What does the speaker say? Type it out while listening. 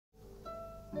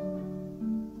The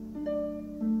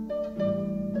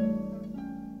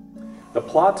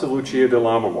plot to Lucia di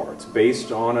Lammermoor, it's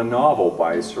based on a novel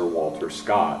by Sir Walter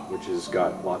Scott, which has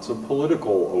got lots of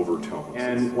political overtones.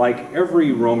 And like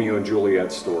every Romeo and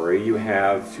Juliet story, you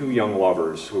have two young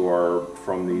lovers who are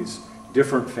from these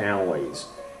different families.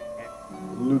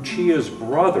 Lucia's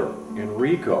brother,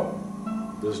 Enrico,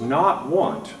 does not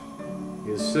want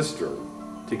his sister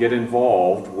to get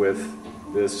involved with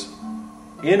this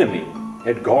enemy,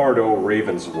 Edgardo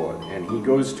Ravenswood, and he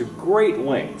goes to great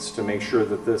lengths to make sure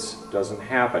that this doesn't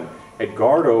happen.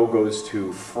 Edgardo goes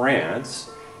to France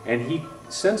and he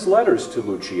sends letters to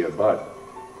Lucia, but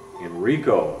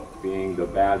Enrico, being the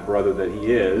bad brother that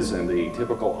he is and the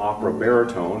typical opera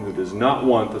baritone who does not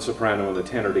want the soprano and the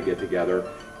tenor to get together,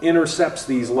 intercepts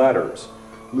these letters.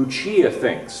 Lucia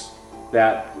thinks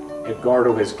that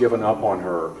Edgardo has given up on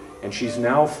her and she's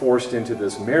now forced into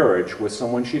this marriage with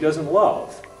someone she doesn't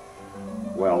love.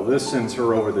 Well, this sends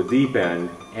her over the deep end,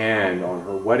 and on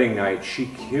her wedding night, she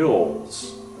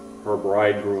kills her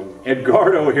bridegroom.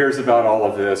 Edgardo hears about all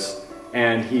of this,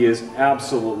 and he is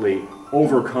absolutely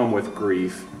overcome with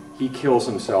grief. He kills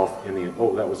himself in the...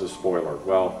 Oh, that was a spoiler.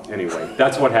 Well, anyway,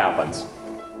 that's what happens.